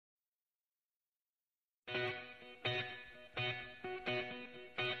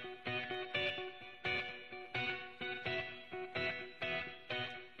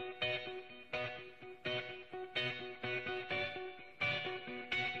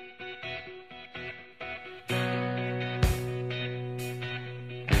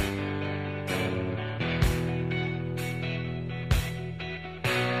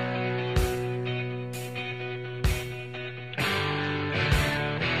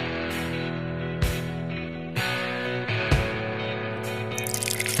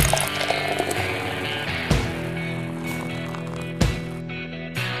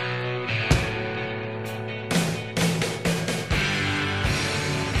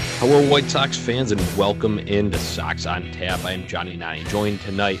Hello, White Sox fans, and welcome into Sox on Tap. I am Johnny Nani, joined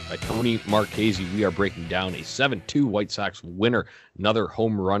tonight by Tony Marchese. We are breaking down a 7-2 White Sox winner, another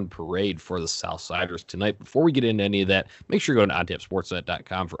home run parade for the Southsiders tonight. Before we get into any of that, make sure you go to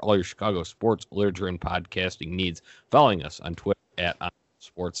ontapsportsnet.com for all your Chicago sports, literature, and podcasting needs. Following us on Twitter at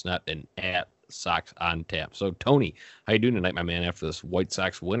Sportsnet and at Sox on Tap. So, Tony, how you doing tonight, my man, after this White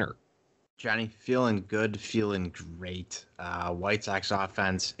Sox winner? Johnny, feeling good, feeling great. White Sox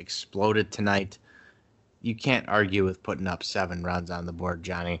offense exploded tonight. You can't argue with putting up 7 runs on the board,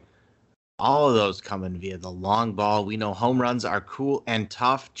 Johnny. All of those coming via the long ball. We know home runs are cool and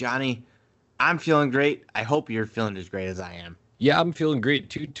tough. Johnny, I'm feeling great. I hope you're feeling as great as I am. Yeah, I'm feeling great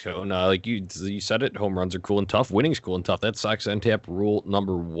too, Tone. Like you said it, home runs are cool and tough. Winning's cool and tough. That's Sox on Tap rule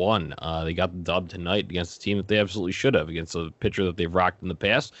number 1. They got the dub tonight against a team that they absolutely should have, against a pitcher that they've rocked in the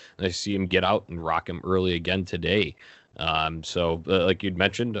past. And I see him get out and rock him early again today. Like you'd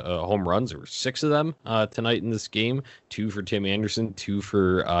mentioned, home runs, there were 6 of them tonight in this game. 2 for Tim Anderson, 2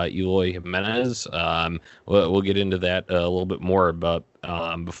 for Eloy Jimenez. We'll get into that a little bit more, but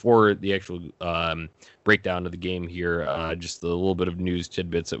before the actual breakdown of the game here, just a little bit of news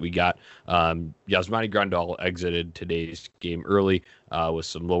tidbits that we got. Yasmani Grandal exited today's game early with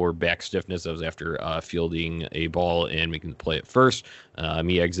some lower back stiffness. That was after fielding a ball and making the play at first.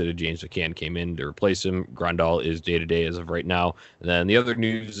 He exited. James McCann came in to replace him. Grandal is day-to-day as of right now. And then the other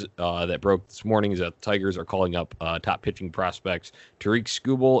news that broke this morning is that the Tigers are calling up top pitching prospects Tarik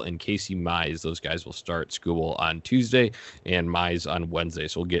Skubal and Casey Mize. Those guys will start. Skubal on Tuesday and Mize on Wednesday.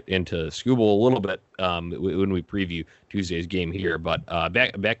 So we'll get into Skubal a little bit when we preview Tuesday's game here. But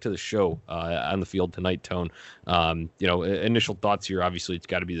back to the show on the field tonight, Tone. Initial thoughts here. Obviously, it's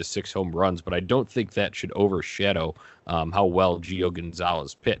got to be the 6 home runs, but I don't think that should overshadow how well Gio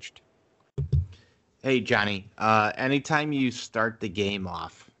Gonzalez pitched. Hey, Johnny, anytime you start the game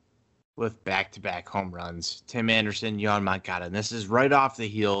off with back-to-back home runs, Tim Anderson, Yohan Moncada, and this is right off the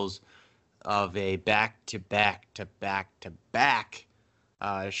heels of a back-to-back-to-back-to-back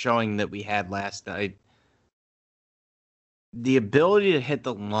showing that we had last night. The ability to hit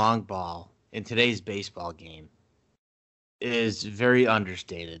the long ball in today's baseball game is very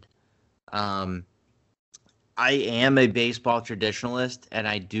understated. I am a baseball traditionalist, and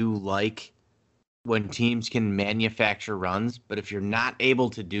I do like when teams can manufacture runs, but if you're not able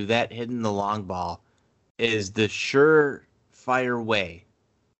to do that, hitting the long ball is the surefire way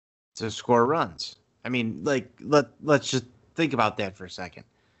to score runs. I mean, let's just think about that for a second.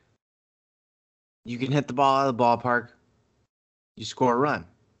 You can hit the ball out of the ballpark, you score a run.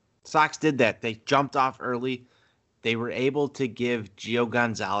 Sox did that. They jumped off early. They were able to give Gio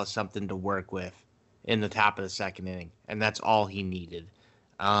Gonzalez something to work with in the top of the second inning, and that's all he needed.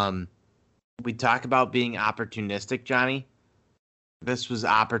 We talk about being opportunistic, Johnny. This was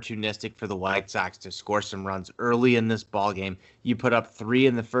opportunistic for the White Sox to score some runs early in this ball game. You put up 3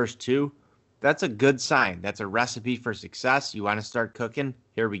 in the first 2. That's a good sign. That's a recipe for success. You want to start cooking?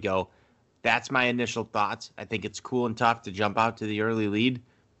 Here we go. That's my initial thoughts. I think it's cool and tough to jump out to the early lead.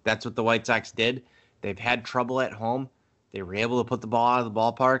 That's what the White Sox did. They've had trouble at home. They were able to put the ball out of the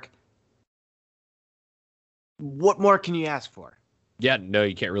ballpark. What more can you ask for? Yeah, no,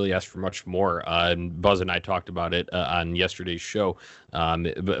 you can't really ask for much more. Buzz and I talked about it on yesterday's show.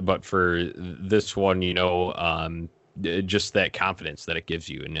 But for this one, just that confidence that it gives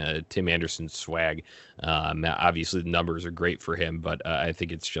you, and Tim Anderson's swag. Obviously, the numbers are great for him, but I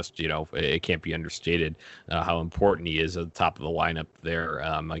think it's just, it can't be understated how important he is at the top of the lineup there.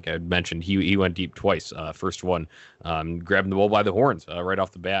 Like I mentioned, he went deep twice. First one, grabbing the ball by the horns right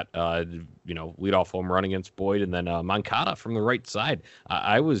off the bat, leadoff home run against Boyd, and then Moncada from the right side.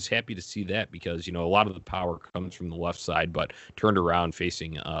 I was happy to see that because, a lot of the power comes from the left side, but turned around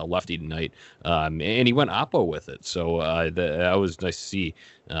facing lefty tonight, and he went oppo with it. So that was nice to see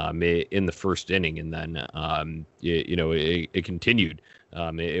in the first inning, and then it continued.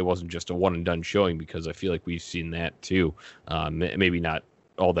 It wasn't just a one and done showing, because I feel like we've seen that too. Maybe not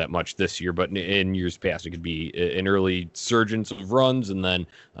all that much this year, but in years past, it could be an early surgence of runs, and then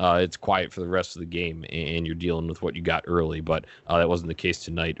it's quiet for the rest of the game, and you're dealing with what you got early. But that wasn't the case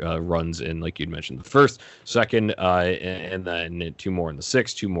tonight. Runs in, like you'd mentioned, the first, second, and then 2 more in the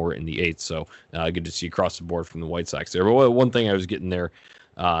 6th, 2 more in the 8th. So good to see across the board from the White Sox there. But one thing I was getting there,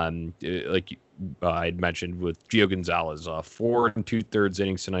 I'd mentioned with Gio Gonzalez, 4 2/3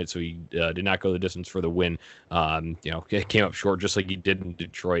 innings tonight, so he did not go the distance for the win. Came up short just like he did in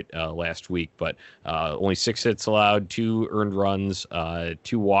Detroit last week, but only 6 hits allowed, 2 earned runs,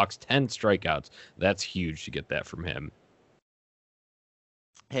 2 walks, 10 strikeouts. That's huge to get that from him.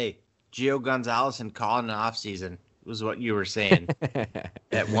 Hey, Gio Gonzalez and calling an offseason was what you were saying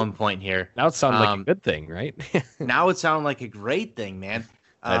at one point here. Now it sounds like a good thing, right? Now it sounded like a great thing, man.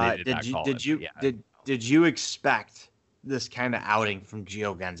 Did you expect this kind of outing from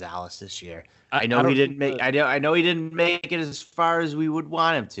Gio Gonzalez this year? I know he didn't make it as far as we would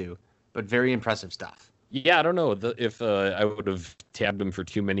want him to, but very impressive stuff. Yeah, I don't know if I would have tabbed him for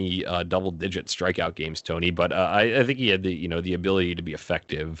too many double-digit strikeout games, Tony. But I think he had the ability to be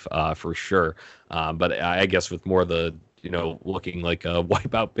effective for sure. But I guess with more of the looking like a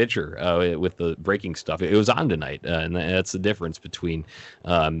wipeout pitcher with the breaking stuff, it was on tonight, and that's the difference between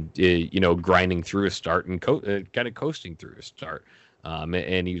grinding through a start and kind of coasting through a start.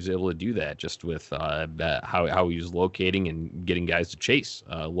 And he was able to do that just with how he was locating and getting guys to chase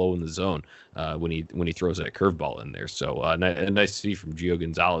low in the zone when he throws that curveball in there. So nice to see from Gio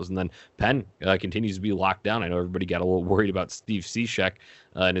Gonzalez. And then Penn continues to be locked down. I know everybody got a little worried about Steve Cishek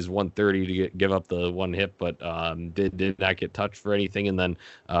in his 130 to give up the one hit, but did not get touched for anything. And then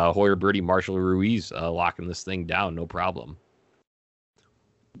Hoyer Birdie, Marshall Ruiz locking this thing down, no problem.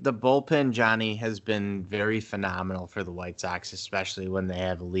 The bullpen, Johnny, has been very phenomenal for the White Sox, especially when they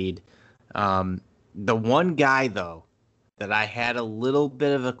have a lead. The one guy, though, that I had a little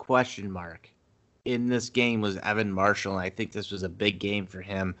bit of a question mark in this game was Evan Marshall, and I think this was a big game for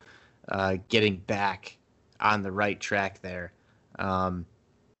him getting back on the right track there.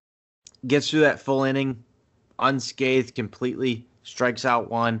 Gets through that full inning unscathed completely, strikes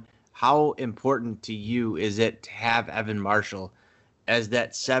out one. How important to you is it to have Evan Marshall as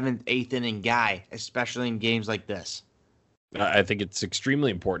that 7th, 8th inning guy, especially in games like this? I think it's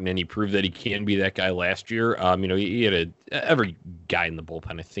extremely important, and he proved that he can be that guy last year. He had every guy in the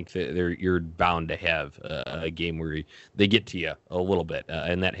bullpen. I think that you're bound to have a game where they get to you a little bit,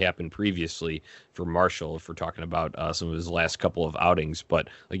 and that happened previously for Marshall, if we're talking about some of his last couple of outings. But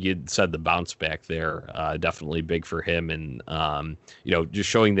like you said, the bounce back there, definitely big for him, and just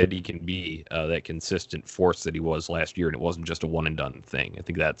showing that he can be that consistent force that he was last year, and it wasn't just a one and done thing. I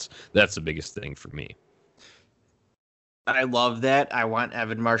think that's the biggest thing for me. I love that. I want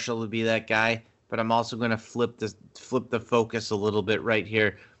Evan Marshall to be that guy, but I'm also going to flip the focus a little bit right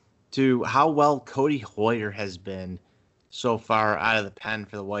here to how well Cody Hoyer has been so far out of the pen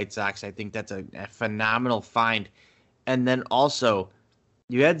for the White Sox. I think that's a phenomenal find. And then also,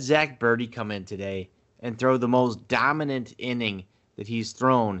 you had Zach Birdie come in today and throw the most dominant inning that he's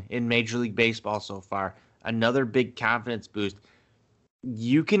thrown in Major League Baseball so far. Another big confidence boost.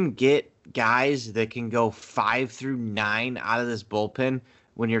 You can get guys that can go 5 through 9 out of this bullpen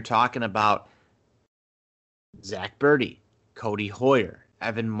when you're talking about Zach Birdie, Cody Hoyer,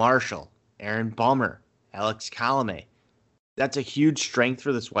 Evan Marshall, Aaron Bummer, Alex Colomé. That's a huge strength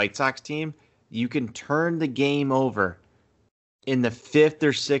for this White Sox team. You can turn the game over in the 5th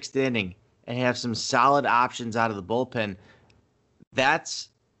or 6th inning and have some solid options out of the bullpen. That's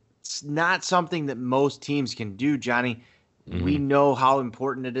not something that most teams can do, Johnny. Mm-hmm. We know how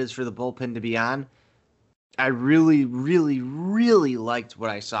important it is for the bullpen to be on. I really, really, really liked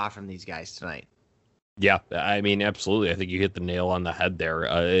what I saw from these guys tonight. Yeah, I mean, absolutely. I think you hit the nail on the head there.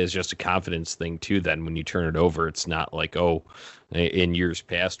 It's just a confidence thing, too, then, when you turn it over. It's not like, in years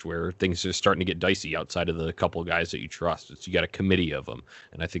past where things are starting to get dicey outside of the couple of guys that you trust. You got a committee of them,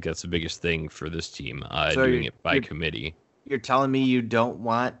 and I think that's the biggest thing for this team, doing it by committee. You're telling me you don't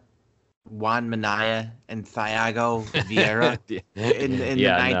want Juan Minaya and Thiago Vieira in the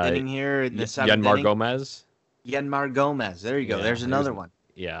 9th inning here, in the 7th inning? Yanmar Gomez. There you go. There's another one.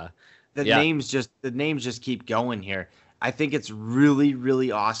 Yeah. The names just keep going here. I think it's really, really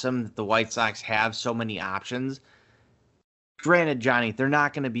awesome that the White Sox have so many options. Granted, Johnny, they're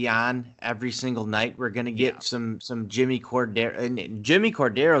not going to be on every single night. We're going to get some Jimmy Cordero. And Jimmy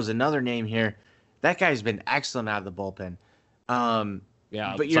Cordero's another name here. That guy's been excellent out of the bullpen.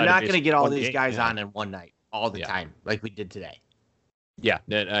 But you're not going to get all these guys on in one night all the time like we did today. Yeah,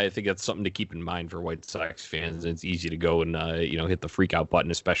 I think that's something to keep in mind for White Sox fans. It's easy to go and hit the freak out button,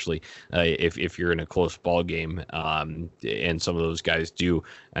 especially if you're in a close ball game, and some of those guys do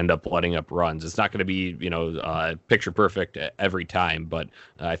end up letting up runs. It's not going to be picture perfect every time, but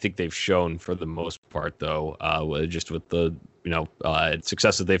I think they've shown for the most part, though, just with the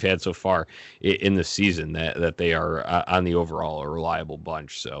success that they've had so far in the season, that they are on the overall a reliable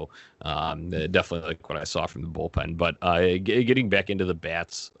bunch. So definitely like what I saw from the bullpen. But getting back into the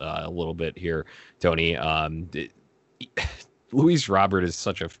bats a little bit here, Tony, Luis Robert is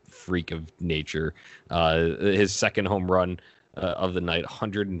such a freak of nature. His second home run of the night,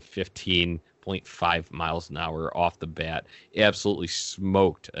 115.5 miles an hour off the bat, absolutely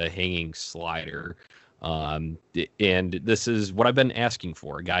smoked a hanging slider. And this is what I've been asking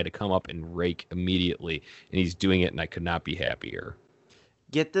for, a guy to come up and rake immediately, and he's doing it, and I could not be happier.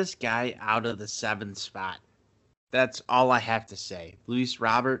 Get this guy out of the 7th spot. That's all I have to say. Luis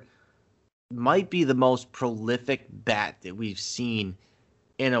Robert might be the most prolific bat that we've seen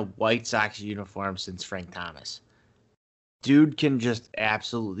in a White Sox uniform since Frank Thomas. Dude can just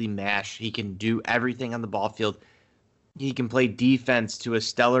absolutely mash. He can do everything on the ball field. He can play defense to a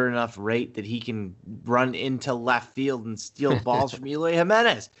stellar enough rate that he can run into left field and steal balls from Eloy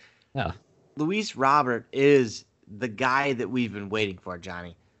Jimenez. Yeah. Luis Robert is the guy that we've been waiting for,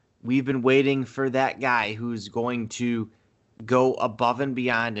 Johnny. We've been waiting for that guy who's going to go above and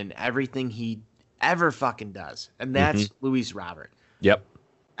beyond in everything he ever fucking does. And that's Luis Robert. Yep.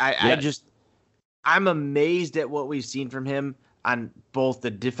 I'm amazed at what we've seen from him on both the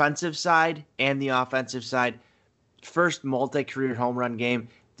defensive side and the offensive side. First multi-career home run game.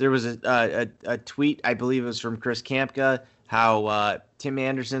 There was a tweet, I believe it was from Chris Kampka, how Tim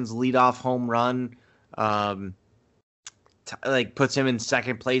Anderson's leadoff home run puts him in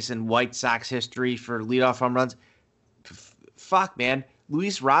second place in White Sox history for leadoff home runs. Fuck, man.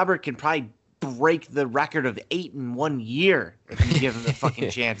 Luis Robert can probably break the record of 8 in 1 year if you give him the fucking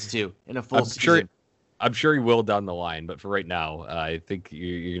chance to in a full season. I'm sure he will down the line, but for right now, I think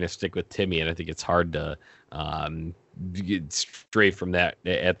you're going to stick with Timmy, and I think it's hard to get stray from that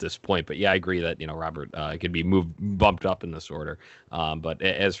at this point. But yeah, I agree that Robert could be bumped up in this order. But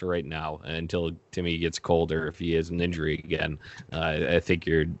as for right now, until Timmy gets colder, if he has an injury again, I think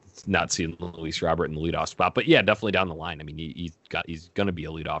you're not seeing Luis Robert in the leadoff spot. But yeah, definitely down the line. I mean, he's going to be a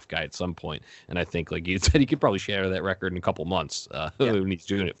leadoff guy at some point, and I think, like you said, he could probably shatter that record in a couple months when he's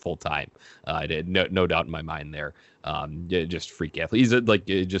doing it full time. No doubt in my mind there. Just freak athlete.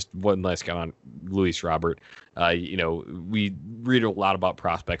 He's just one last comment on Luis Robert. We read a lot about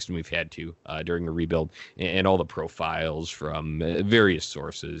prospects, and we've had to during the rebuild, and all the profiles from various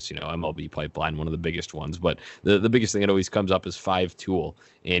sources. MLB Pipeline, one of the biggest ones, but the biggest thing that always comes up is 5-tool,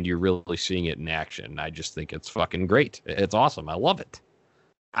 and you're really seeing it in action. I just think it's fucking great. It's awesome. I love it.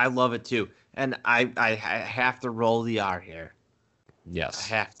 I love it too, and I have to roll the R here.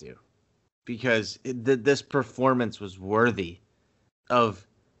 Yes, I have to. Because this performance was worthy of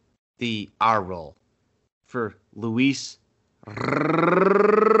the R roll for Luis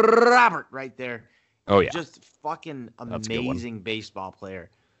Robert right there. Oh yeah, just fucking amazing baseball player.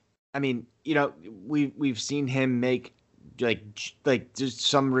 I mean, we've seen him make like just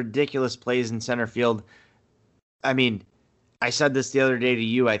some ridiculous plays in center field. I mean, I said this the other day to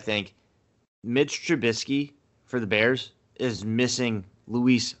you. I think Mitch Trubisky for the Bears is missing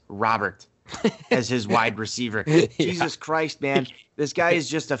Luis Robert as his wide receiver. Jesus Christ, man. This guy is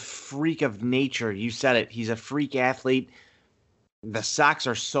just a freak of nature. You said it. He's a freak athlete. The Sox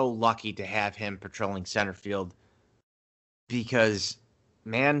are so lucky to have him patrolling center field because,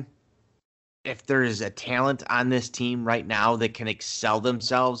 man, if there is a talent on this team right now that can excel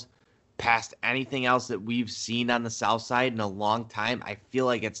themselves past anything else that we've seen on the South Side in a long time, I feel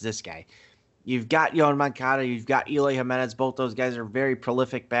like it's this guy. You've got Yohan Moncada. You've got Eloy Jimenez. Both those guys are very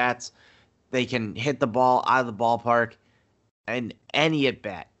prolific bats. They can hit the ball out of the ballpark and any at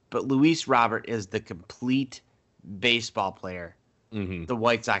bat. But Luis Robert is the complete baseball player the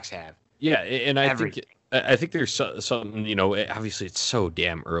White Sox have. Yeah, and I think there's something, obviously it's so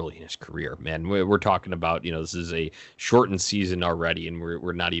damn early in his career, man. We're talking about, this is a shortened season already, and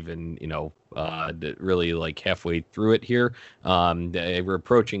we're not even, really like halfway through it here. We're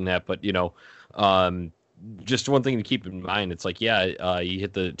approaching that, but, just one thing to keep in mind, it's like, he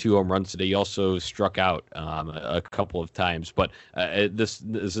hit the 2 home runs today. He also struck out a couple of times. But this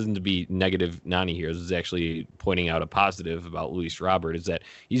isn't to be negative Nani here. This is actually pointing out a positive about Luis Robert, is that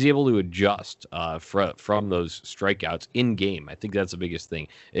he's able to adjust from those strikeouts in game. I think that's the biggest thing.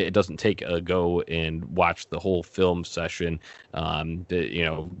 It doesn't take a go and watch the whole film session,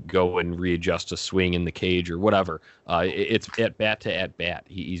 go and readjust a swing in the cage or whatever. It's at bat to at bat.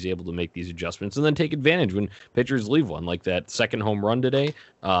 He's able to make these adjustments and then take advantage when pitchers leave one, like that second home run today.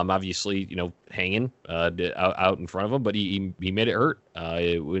 Obviously, hanging out in front of him, but he made it hurt.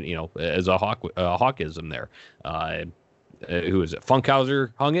 As a hawkism there. Who is it?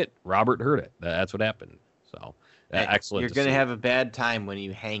 Funkhauser hung it. Robert hurt it. That's what happened. So excellent. You're going to have a bad time when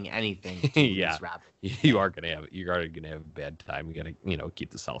you hang anything. Yeah. you're gonna have a bad time. You gotta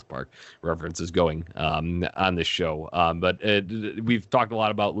keep the South Park references going on this show. But we've talked a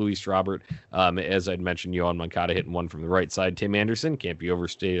lot about Luis Robert. As I'd mentioned, Yohan Moncada hitting one from the right side. Tim Anderson can't be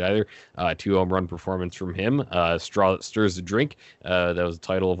overstated either. 2 home run performance from him. Straw that stirs the drink. That was the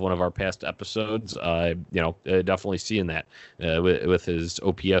title of one of our past episodes. Definitely seeing that with his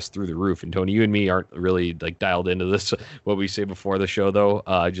OPS through the roof. And Tony, you and me aren't really like dialed into this what we say before the show though.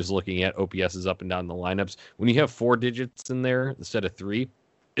 Just looking at OPSs up and down the lineups. When you have 4 digits in there instead of 3,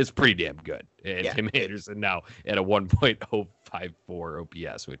 it's pretty damn good. And Tim Anderson now at a 1.054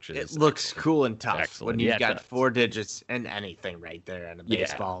 OPS, which is it looks cool and tough excellent. when you've got 4 digits and anything right there on a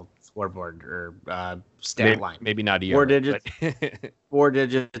baseball scoreboard or stat line. Maybe not ERA, 4 digits. 4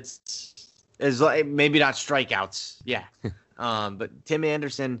 digits is like maybe not strikeouts. Yeah. But Tim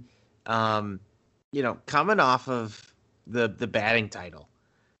Anderson, coming off of the batting title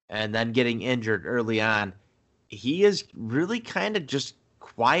and then getting injured early on, he has really kind of just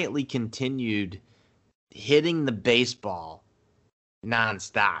quietly continued hitting the baseball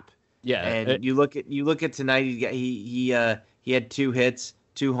nonstop. Yeah, and you look at tonight. He had 2 hits,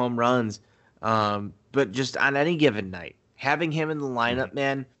 2 home runs, but just on any given night, having him in the lineup,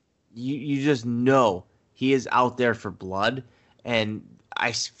 man, you just know he is out there for blood, and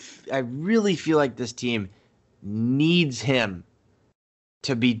I really feel like this team needs him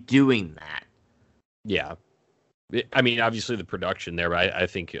to be doing that. Yeah. I mean, obviously the production there, but I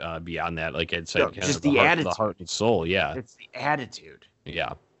think beyond that, like I'd say, just the attitude, the heart and soul. Yeah, it's the attitude.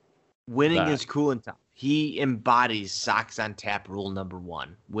 Yeah, winning is cool and tough. He embodies Sox on Tap rule number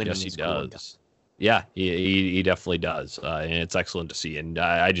 1. Winning is cool and tough. Yeah, he definitely does, and it's excellent to see. And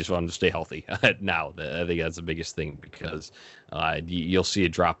I just want him to stay healthy now. I think that's the biggest thing because you'll see a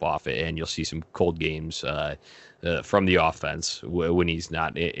drop off, and you'll see some cold games from the offense when he's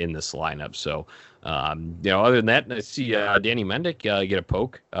not in this lineup. So, other than that, I see Danny Mendick get a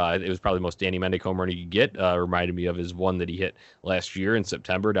poke. It was probably the most Danny Mendick home run you could get. Reminded me of his one that he hit last year in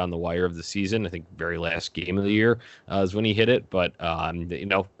September down the wire of the season. I think very last game of the year is when he hit it. But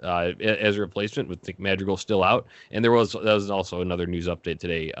as a replacement with Madrigal still out, and that was also another news update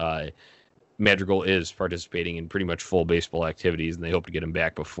today. Madrigal is participating in pretty much full baseball activities, and they hope to get him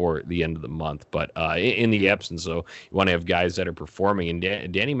back before the end of the month. But in the absence, though, you want to have guys that are performing, and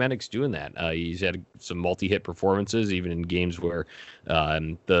Danny Mendick's doing that. He's had some multi-hit performances, even in games where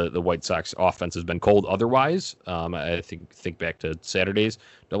the White Sox offense has been cold otherwise. I think back to Saturday's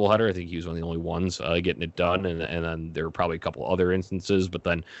doubleheader. I think he was one of the only ones getting it done, and then there were probably a couple other instances, but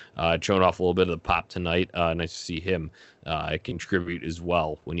then showing off a little bit of the pop tonight. Nice to see him contribute as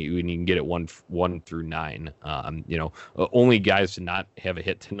well when you can get it 1 through 9. Only guys to not have a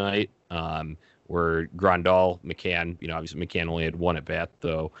hit tonight were Grandal, McCann. Obviously McCann only had 1 at bat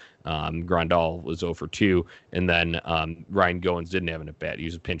though. Grandal was 0 for 2, and then Ryan Goins didn't have an at bat. He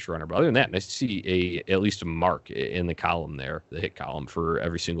was a pinch runner. But other than that, nice to see at least a mark in the column there, the hit column for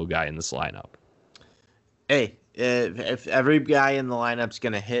every single guy in this lineup. Hey, if every guy in the lineup's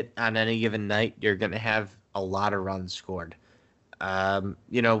going to hit on any given night, you're going to have a lot of runs scored.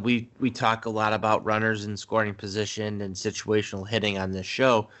 We talk a lot about runners in scoring position and situational hitting on this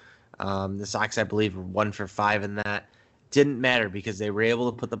show. The Sox, I believe, were 1 for 5 in that. Didn't matter because they were able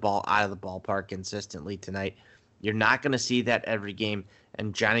to put the ball out of the ballpark consistently tonight. You're not going to see that every game.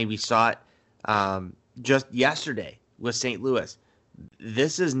 And, Johnny, we saw it just yesterday with St. Louis.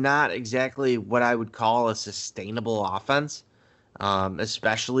 This is not exactly what I would call a sustainable offense,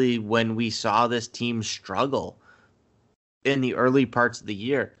 especially when we saw this team struggle in the early parts of the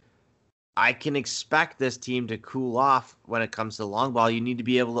year. I can expect this team to cool off when it comes to long ball. You need to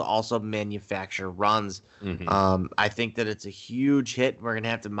be able to also manufacture runs. Mm-hmm. I think that it's a huge hit. We're going to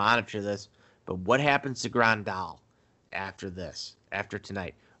have to monitor this. But what happens to Grandal after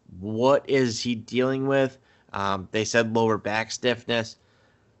tonight? What is he dealing with? They said lower back stiffness.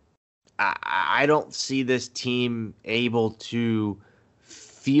 I don't see this team able to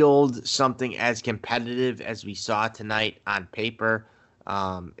field something as competitive as we saw tonight on paper.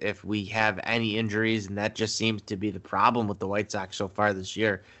 If we have any injuries, and that just seems to be the problem with the White Sox so far this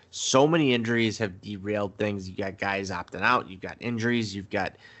year. So many injuries have derailed things. You got guys opting out. You've got injuries. You've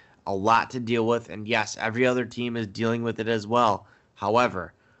got a lot to deal with. And yes, every other team is dealing with it as well.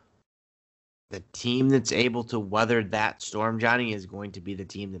 However, the team that's able to weather that storm, Johnny, is going to be the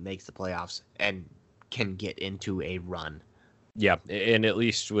team that makes the playoffs and can get into a run. Yeah, and at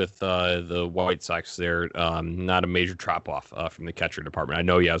least with the White Sox, they're not a major drop off from the catcher department. I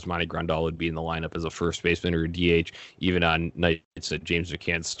know Yasmani Grandal would be in the lineup as a first baseman or a DH, even on nights that James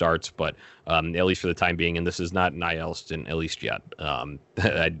McCann starts, but at least for the time being, and this is not Nye Elston, at least yet.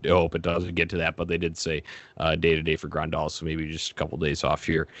 I hope it doesn't get to that, but they did say day to day for Grandal, so maybe just a couple days off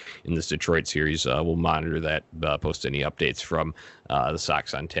here in this Detroit series. We'll monitor that, post any updates from the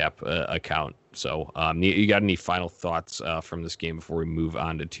Sox on Tap account. So, you got any final thoughts from this game before we move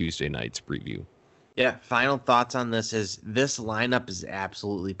on to Tuesday night's preview? Yeah, final thoughts on this is this lineup is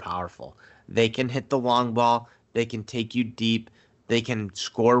absolutely powerful. They can hit the long ball, they can take you deep, they can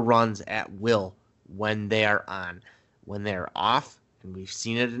score runs at will when they are on. When they're off, and we've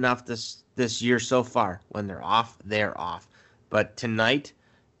seen it enough this year so far, when they're off, they're off. But tonight,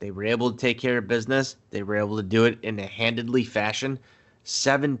 they were able to take care of business. They were able to do it in a handedly fashion.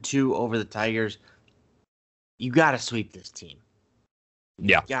 7-2 over the Tigers. You got to sweep this team.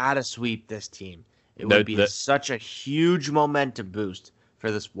 Yeah. Got to sweep this team. It would be such a huge momentum boost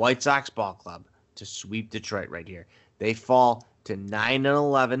for this White Sox ball club to sweep Detroit right here. They fall to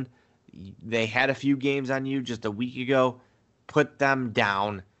 9-11. They had a few games on you just a week ago. Put them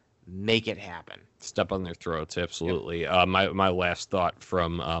down. Make it happen. Step on their throats, absolutely. Yep. My last thought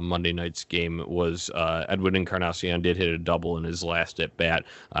from Monday night's game was Edwin Encarnacion did hit a double in his last at bat.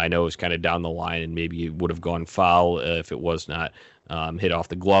 I know it was kind of down the line, and maybe it would have gone foul if it was not hit off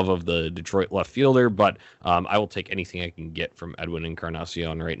the glove of the Detroit left fielder. But I will take anything I can get from Edwin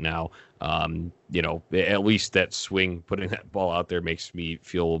Encarnacion right now. At least that swing, putting that ball out there makes me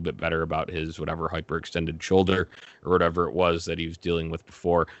feel a little bit better about his whatever hyperextended shoulder or whatever it was that he was dealing with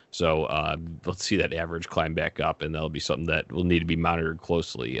before. So let's see that average climb back up, and that'll be something that will need to be monitored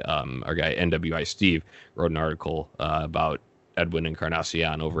closely. Our guy NWI Steve wrote an article about Edwin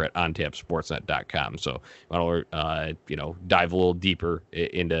Encarnacion over at ontapsportsnet.com. So I want to dive a little deeper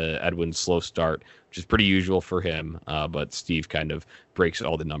into Edwin's slow start, which is pretty usual for him. But Steve kind of breaks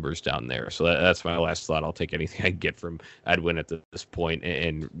all the numbers down there. So that's my last thought. I'll take anything I can get from Edwin at this point.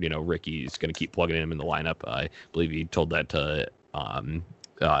 And Ricky is going to keep plugging him in the lineup. I believe he told that to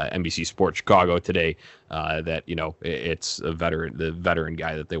NBC Sports Chicago today, that it's the veteran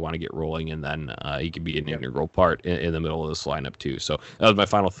guy that they want to get rolling, and then he can be an integral part in the middle of this lineup too. So that was my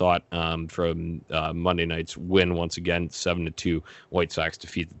final thought from Monday night's win. Once again, 7-2, White Sox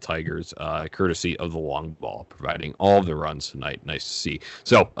defeat the Tigers, courtesy of the long ball, providing all of the runs tonight. Nice to see.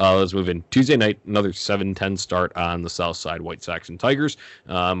 So let's move in. Tuesday night, another 7-10 start on the South Side, White Sox and Tigers.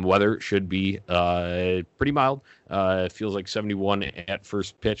 Weather should be pretty mild. It feels like 71 at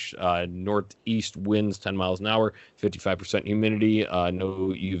first pitch. Northeast winds 10 miles an hour, 55% humidity,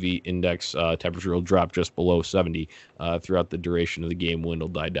 no UV index. Temperature will drop just below 70 throughout the duration of the game. Wind will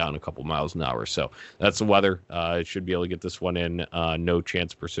die down a couple miles an hour. So that's the weather. It should be able to get this one in. No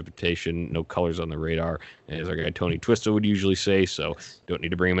chance of precipitation, no colors on the radar, as our guy Tony Twista would usually say. So don't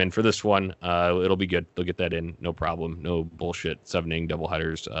need to bring him in for this one. It'll be good. They'll get that in. No problem. No bullshit 7-inning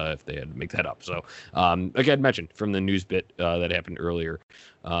doubleheaders if they had to make that up. So like I had mentioned from the news bit that happened earlier,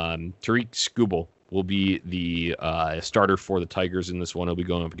 Tarik Skubal will be the starter for the Tigers in this one. He'll be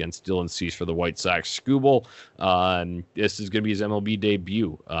going up against Dylan Cease for the White Sox. Skubal, this is going to be his MLB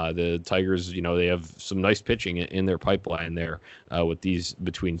debut. The Tigers, they have some nice pitching in their pipeline there with these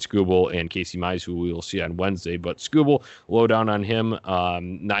between Skubal and Casey Mize, who we will see on Wednesday. But Skubal, low down on him,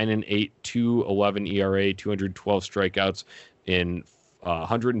 9-8, 2.11 ERA, 212 strikeouts in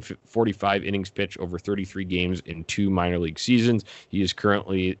 145 innings pitched over 33 games in 2 minor league seasons. He is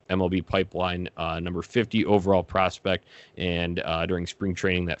currently MLB pipeline number 50 overall prospect, and during spring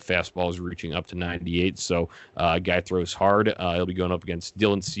training, that fastball is reaching up to 98. So guy throws hard. He'll be going up against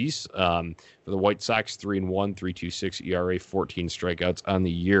Dylan Cease for the White Sox, 3-1, 3.26 ERA, 14 strikeouts on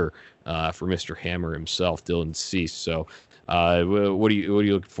the year for Mr. Hammer himself, Dylan Cease. So what are you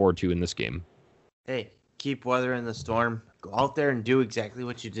looking forward to in this game? Hey, keep weathering the storm. Go out there and do exactly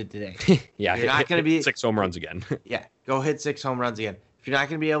what you did today. Yeah, you're not going to be 6 home runs again. Yeah, go hit 6 home runs again. If you're not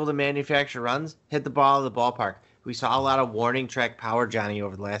going to be able to manufacture runs, hit the ball of the ballpark. We saw a lot of warning track power, Johnny,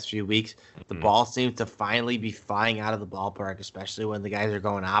 over the last few weeks. The ball seems to finally be flying out of the ballpark, especially when the guys are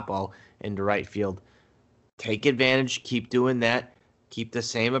going oppo into right field. Take advantage. Keep doing that. Keep the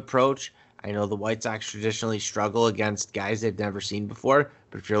same approach. I know the White Sox traditionally struggle against guys they've never seen before,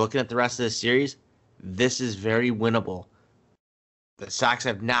 but if you're looking at the rest of the series, this is very winnable. The Sox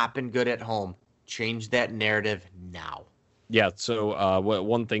have not been good at home. Change that narrative now. Yeah, so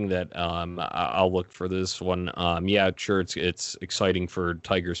one thing that I'll look for this one, yeah, sure, it's exciting for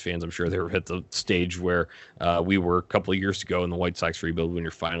Tigers fans. I'm sure they were at the stage where we were a couple of years ago in the White Sox rebuild when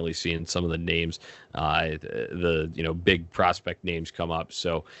you're finally seeing some of the names, the big prospect names come up.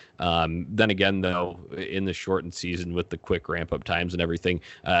 So then again, though, in the shortened season with the quick ramp up times and everything,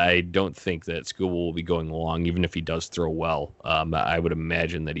 I don't think that Skubal will be going along, even if he does throw well. I would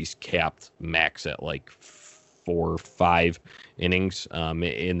imagine that he's capped max at like 4 or 5 innings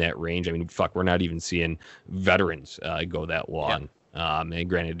in that range. I mean, we're not even seeing veterans go that long. Yeah. And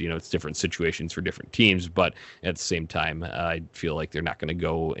granted, it's different situations for different teams, but at the same time, I feel like they're not going to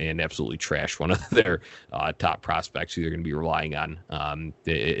go and absolutely trash one of their top prospects who they're going to be relying on.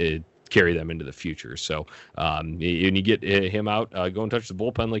 Carry them into the future. So and you get him out, go and touch the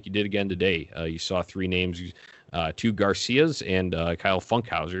bullpen like you did again today. You saw 3 names. 2 Garcias and Kyle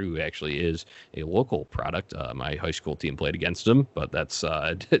Funkhauser, who actually is a local product. My high school team played against him, but that's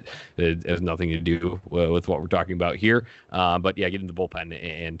it has nothing to do with what we're talking about here. But yeah, get into the bullpen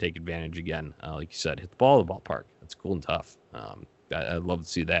and take advantage again. Like you said, hit the ball at the ballpark. That's cool and tough. I'd love to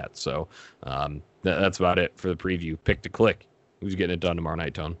see that. So that's about it for the preview. Pick to click. Who's getting it done tomorrow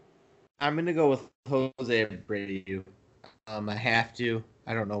night, Tone? I'm going to go with Jose Abreu. I have to.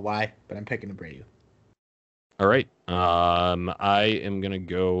 I don't know why, but I'm picking Abreu. All right. I am going to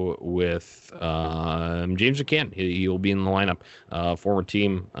go with James McCann. He will be in the lineup. Former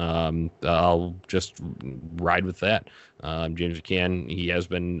team. I'll just ride with that. James McCann, he has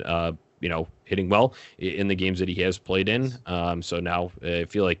been, hitting well in the games that he has played in. So now I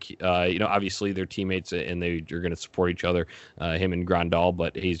feel like, obviously they're teammates and they're going to support each other, him and Grandal,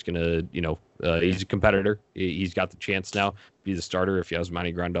 but he's going to, he's a competitor. He's got the chance now to be the starter if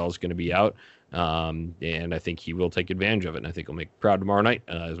Yasmani Grandal is going to be out. And I think he will take advantage of it, and I think he'll make me proud tomorrow night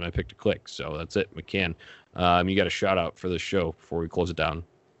as my pick to click. So that's it, McCann. You got a shout out for the show before we close it down?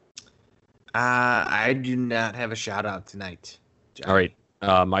 I do not have a shout out tonight, Johnny. All right.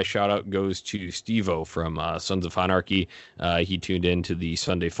 My shout out goes to Steve-O from Sons of Anarchy. He tuned in to the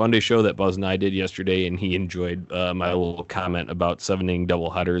Sunday Funday show that Buzz and I did yesterday, and he enjoyed my little comment about 7-inning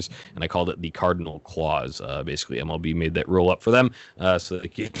doubleheaders, and I called it the Cardinal Clause. Basically, MLB made that rule up for them so they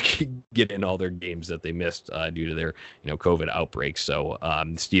could get in all their games that they missed due to their COVID outbreaks. So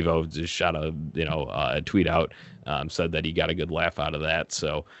Steve-O just shot a tweet out, said that he got a good laugh out of that.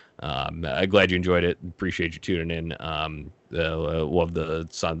 So I'm glad you enjoyed it. Appreciate you tuning in. Love the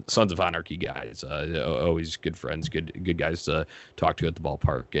Sons of Anarchy guys. Always good friends, good guys to talk to at the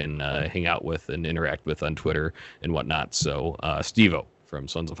ballpark and hang out with and interact with on Twitter and whatnot. So Steve-O from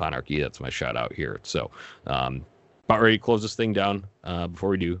Sons of Anarchy, that's my shout out here. So about ready to close this thing down. Before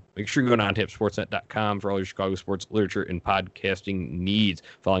we do, make sure you go to ontapsportsnet.com for all your Chicago sports literature and podcasting needs.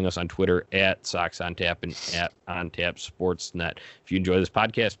 Following us on Twitter at Sox on Tap and at OnTapSportsNet. If you enjoy this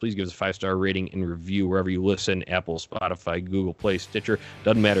podcast, please give us a 5-star rating and review wherever you listen: Apple, Spotify, Google Play, Stitcher.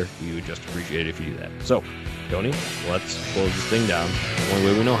 Doesn't matter. We would just appreciate it if you do that. So, Tony, let's close this thing down the only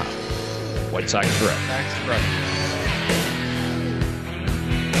way we know how. White Sox forever. Sox forever.